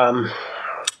 So,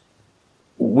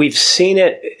 we've seen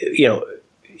it,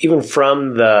 even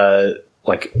from the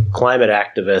climate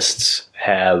activists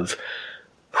have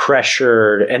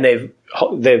pressured, and they've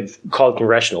called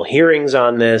congressional hearings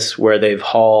on this, where they've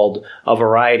hauled a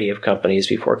variety of companies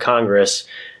before Congress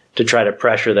to try to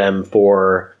pressure them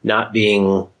for not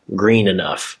being green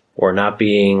enough or not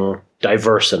being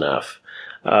diverse enough.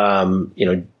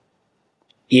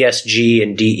 ESG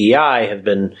and DEI have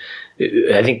been,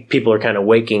 I think people are kind of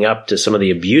waking up to some of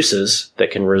the abuses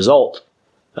that can result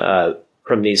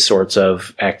from these sorts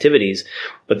of activities.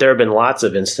 But there have been lots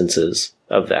of instances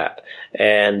of that.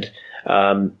 And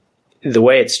the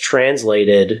way it's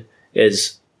translated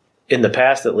is, in the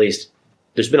past at least,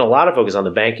 there's been a lot of focus on the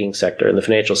banking sector and the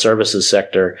financial services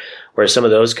sector, where some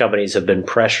of those companies have been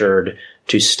pressured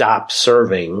to stop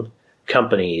serving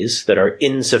companies that are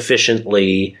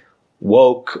insufficiently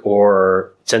woke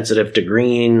or sensitive to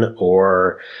green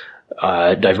or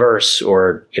diverse,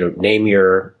 or name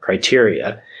your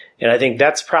criteria. And I think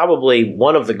that's probably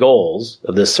one of the goals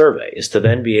of this survey, is to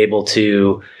then be able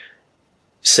to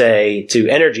say to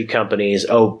energy companies,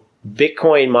 oh,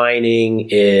 Bitcoin mining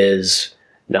is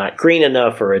not green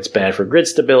enough, or it's bad for grid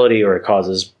stability, or it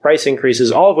causes price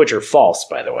increases, all of which are false,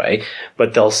 by the way.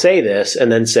 But they'll say this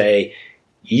and then say,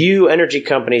 you energy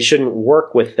companies shouldn't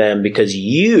work with them because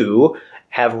you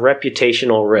have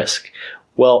reputational risk.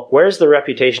 Well, where's the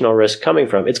reputational risk coming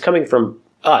from? It's coming from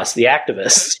us, the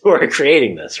activists who are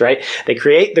creating this, right? They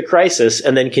create the crisis,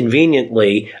 and then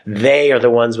conveniently they are the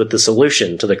ones with the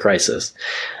solution to the crisis.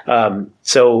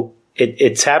 So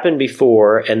it's happened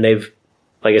before, and they've,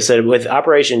 like I said, with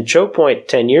Operation Choke Point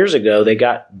 10 years ago, they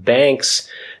got banks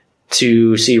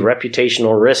to see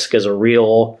reputational risk as a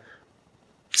real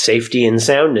safety and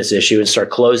soundness issue and start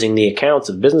closing the accounts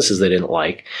of businesses they didn't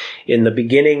like. In the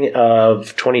beginning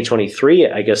of 2023,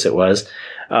 I guess it was,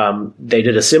 they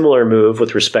did a similar move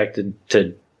with respect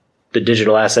to the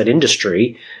digital asset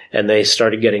industry, and they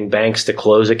started getting banks to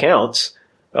close accounts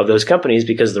of those companies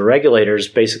because the regulators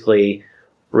basically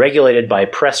regulated by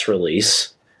press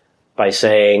release by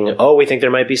saying, oh, we think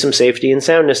there might be some safety and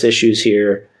soundness issues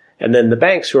here. And then the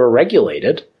banks who are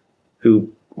regulated,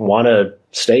 who want to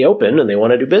stay open and they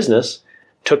want to do business,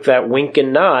 took that wink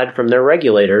and nod from their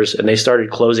regulators, and they started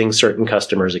closing certain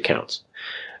customers' accounts.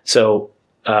 So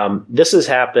this has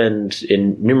happened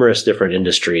in numerous different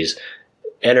industries: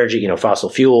 energy, fossil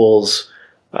fuels,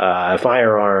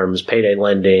 firearms, payday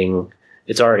lending.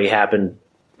 It's already happened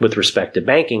with respect to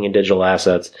banking and digital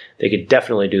assets. They could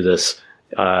definitely do this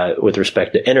with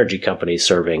respect to energy companies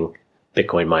serving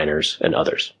Bitcoin miners and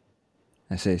others.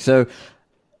 I see. So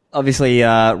obviously,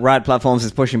 Riot Platforms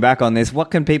is pushing back on this.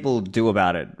 What can people do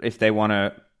about it if they want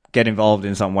to get involved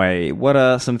in some way? What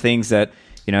are some things that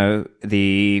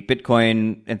the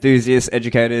Bitcoin enthusiasts,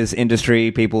 educators,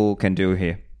 industry people can do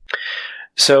here?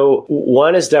 So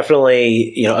one is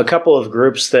definitely, a couple of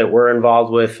groups that we're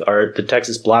involved with are the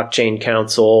Texas Blockchain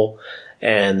Council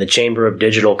and the Chamber of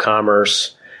Digital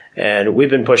Commerce. And we've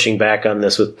been pushing back on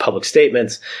this with public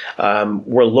statements.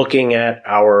 We're looking at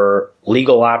our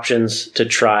legal options to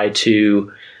try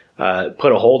to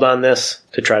put a hold on this,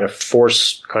 to try to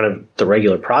force kind of the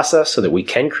regular process so that we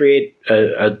can create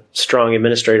a strong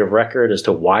administrative record as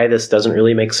to why this doesn't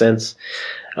really make sense.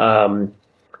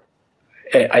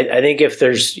 I think if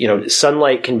there's,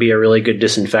 sunlight can be a really good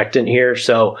disinfectant here.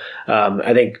 So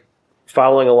I think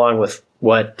following along with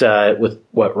what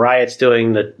Riot's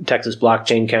doing, the Texas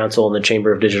Blockchain Council and the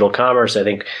Chamber of Digital Commerce, I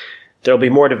think there'll be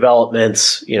more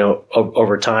developments,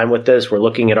 over time with this. We're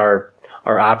looking at our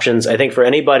options. I think for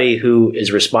anybody who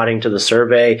is responding to the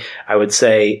survey, I would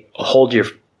say hold your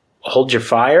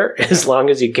fire as long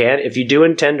as you can. If you do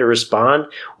intend to respond,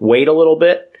 wait a little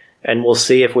bit, and we'll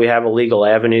see if we have a legal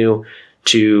avenue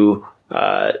to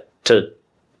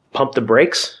pump the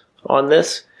brakes on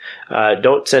this.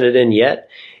 Don't send it in yet.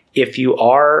 If you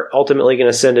are ultimately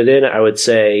going to send it in, I would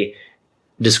say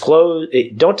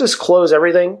don't disclose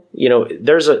everything.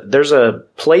 There's a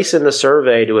place in the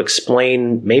survey to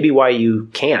explain maybe why you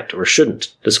can't or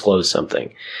shouldn't disclose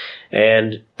something.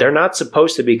 And they're not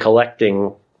supposed to be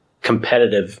collecting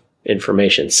competitive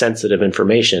information, sensitive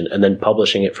information, and then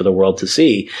publishing it for the world to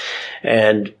see,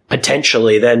 and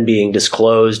potentially then being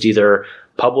disclosed either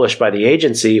published by the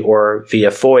agency or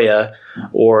via FOIA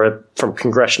or from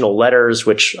congressional letters,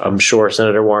 which I'm sure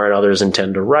Senator Warren and others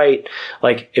intend to write.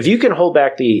 Like, if you can hold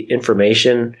back the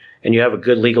information and you have a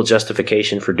good legal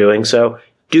justification for doing so,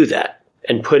 do that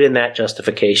and put in that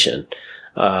justification,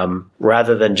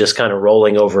 rather than just kind of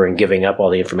rolling over and giving up all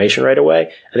the information right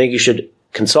away. I think you should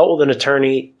consult with an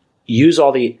attorney, use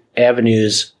all the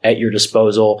avenues at your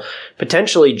disposal,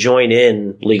 potentially join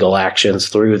in legal actions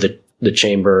through the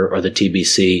chamber or the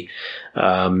TBC,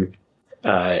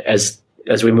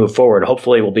 as we move forward.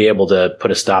 Hopefully we'll be able to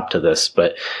put a stop to this,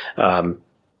 but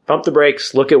pump the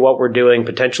brakes, look at what we're doing,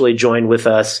 potentially join with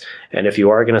us. And if you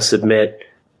are going to submit,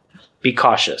 be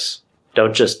cautious.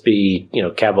 Don't just be,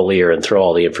 cavalier and throw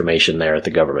all the information there at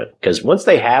the government. Because once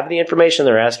they have the information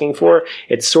they're asking for,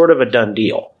 it's sort of a done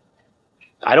deal.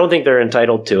 I don't think they're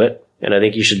entitled to it. And I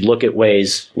think you should look at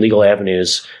legal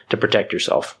avenues to protect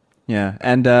yourself. Yeah.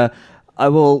 And I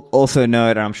will also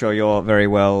note, and I'm sure you're very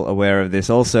well aware of this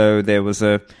also, there was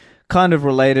a kind of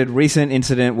related recent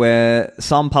incident where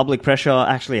some public pressure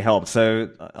actually helped. So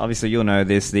obviously you'll know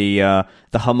this, the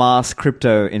Hamas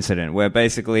crypto incident, where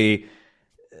basically,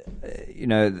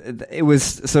 it was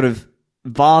sort of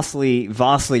vastly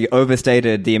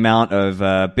overstated the amount of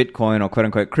Bitcoin or quote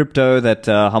unquote crypto that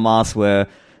Hamas were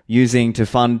using to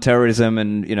fund terrorism.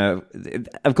 And,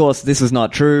 of course, this was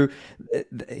not true.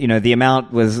 The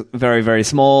amount was very, very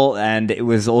small. And it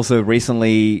was also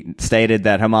recently stated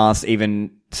that Hamas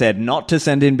even said not to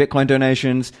send in Bitcoin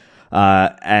donations.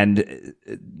 And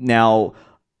now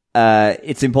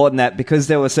it's important that because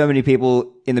there were so many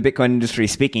people in the Bitcoin industry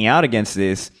speaking out against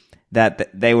this, that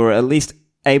they were at least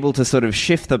able to sort of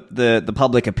shift the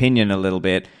public opinion a little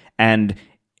bit and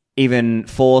even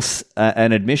force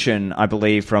an admission, I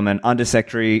believe, from an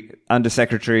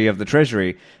undersecretary of the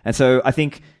Treasury. And so I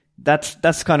think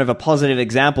that's kind of a positive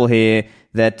example here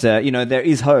that, there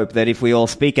is hope that if we all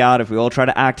speak out, if we all try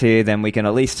to act here, then we can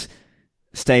at least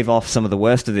stave off some of the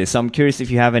worst of this. So I'm curious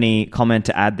if you have any comment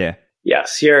to add there.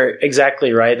 Yes, you're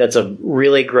exactly right. That's a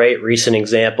really great recent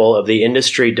example of the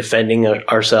industry defending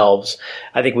ourselves.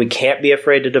 I think we can't be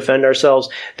afraid to defend ourselves.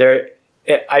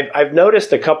 I've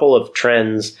noticed a couple of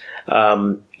trends.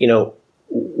 One,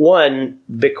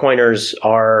 Bitcoiners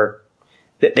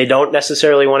they don't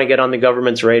necessarily want to get on the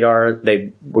government's radar.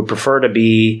 They would prefer to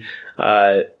be,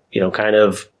 kind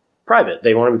of private.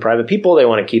 They want to be private people. They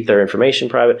want to keep their information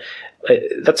private.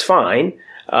 That's fine.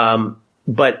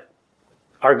 But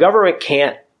our government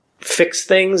can't fix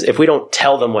things if we don't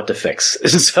tell them what to fix.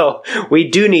 So we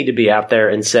do need to be out there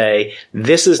and say,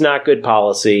 this is not good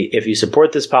policy. If you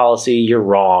support this policy, you're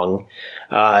wrong.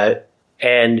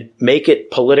 And make it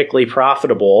politically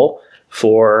profitable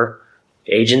for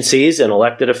agencies and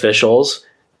elected officials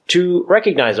to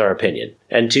recognize our opinion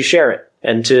and to share it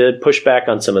and to push back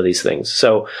on some of these things.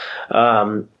 So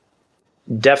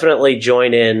definitely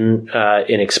join in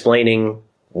explaining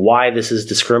why this is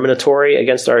discriminatory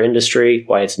against our industry,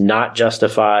 why it's not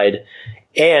justified,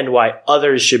 and why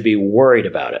others should be worried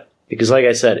about it. Because like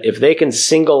I said, if they can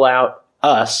single out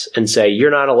us and say,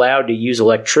 you're not allowed to use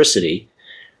electricity,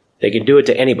 they can do it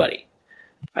to anybody.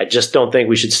 I just don't think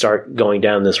we should start going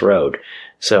down this road.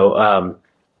 So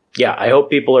yeah, I hope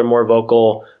people are more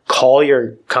vocal. Call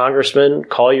your congressmen,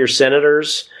 call your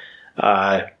senators,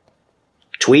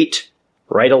 tweet,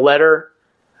 write a letter,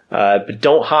 but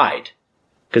don't hide.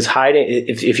 Because hiding,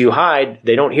 if you hide,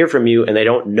 they don't hear from you and they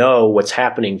don't know what's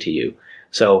happening to you.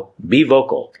 So be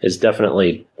vocal is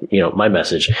definitely, my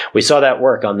message. We saw that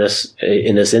work in this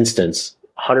instance,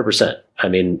 100%. I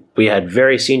mean, we had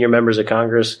very senior members of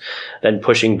Congress then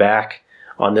pushing back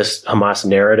on this Hamas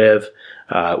narrative.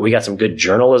 We got some good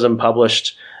journalism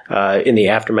published in the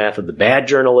aftermath of the bad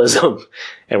journalism,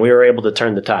 and we were able to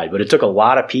turn the tide. But it took a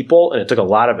lot of people and it took a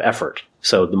lot of effort.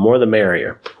 So the more the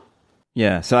merrier.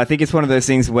 Yeah, so I think it's one of those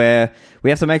things where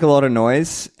we have to make a lot of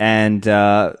noise and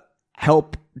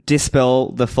help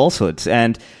dispel the falsehoods.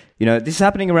 And, this is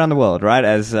happening around the world, right?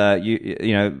 As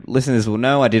listeners will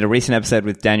know, I did a recent episode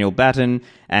with Daniel Batten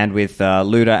and with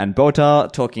Luda and Bota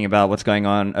talking about what's going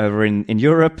on over in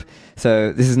Europe.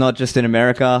 So this is not just in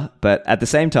America, but at the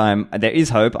same time, there is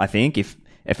hope, I think, if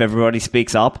everybody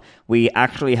speaks up. We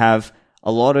actually have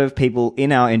a lot of people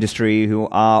in our industry who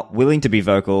are willing to be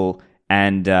vocal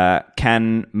and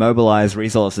can mobilize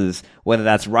resources, whether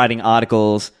that's writing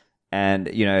articles and,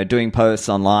 doing posts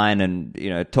online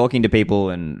and, talking to people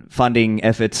and funding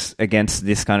efforts against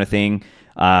this kind of thing.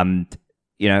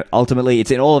 Ultimately,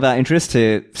 it's in all of our interest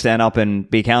to stand up and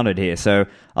be counted here. So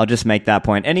I'll just make that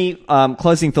point. Any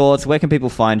closing thoughts? Where can people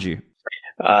find you?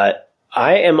 I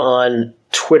am on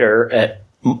Twitter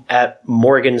at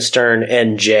Morgenstern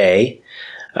NJ.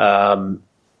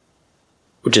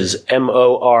 Which is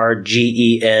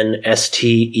MORGENSTERN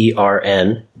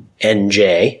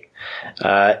NJ.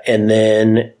 And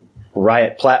then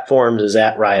Riot Platforms is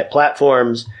at Riot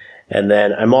Platforms. And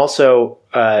then I'm also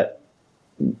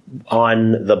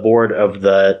on the board of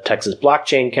the Texas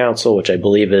Blockchain Council, which I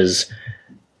believe is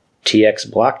TX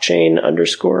Blockchain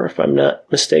 _, if I'm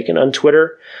not mistaken, on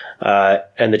Twitter.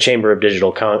 And the Chamber of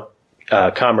Digital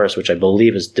Commerce, which I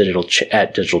believe is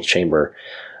at Digital Chamber.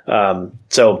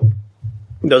 So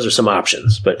those are some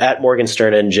options, but at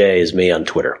Morgenstern NJ is me on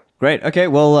Twitter. Great. Okay.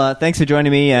 Well, thanks for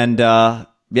joining me, and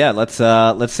let's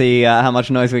see how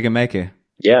much noise we can make here.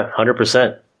 Yeah,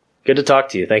 100%. Good to talk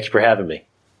to you. Thank you for having me.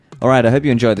 All right. I hope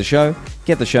you enjoyed the show.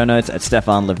 Get the show notes at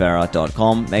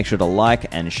stefanlivera.com. Make sure to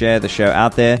like and share the show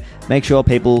out there. Make sure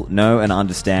people know and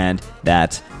understand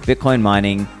that Bitcoin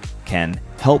mining can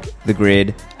help the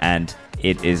grid, and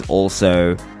it is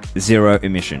also zero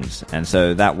emissions. And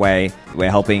so that way we're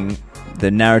helping the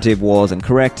narrative wars and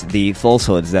correct the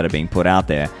falsehoods that are being put out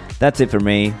there. That's it for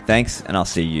me. Thanks, and I'll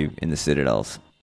see you in the Citadels.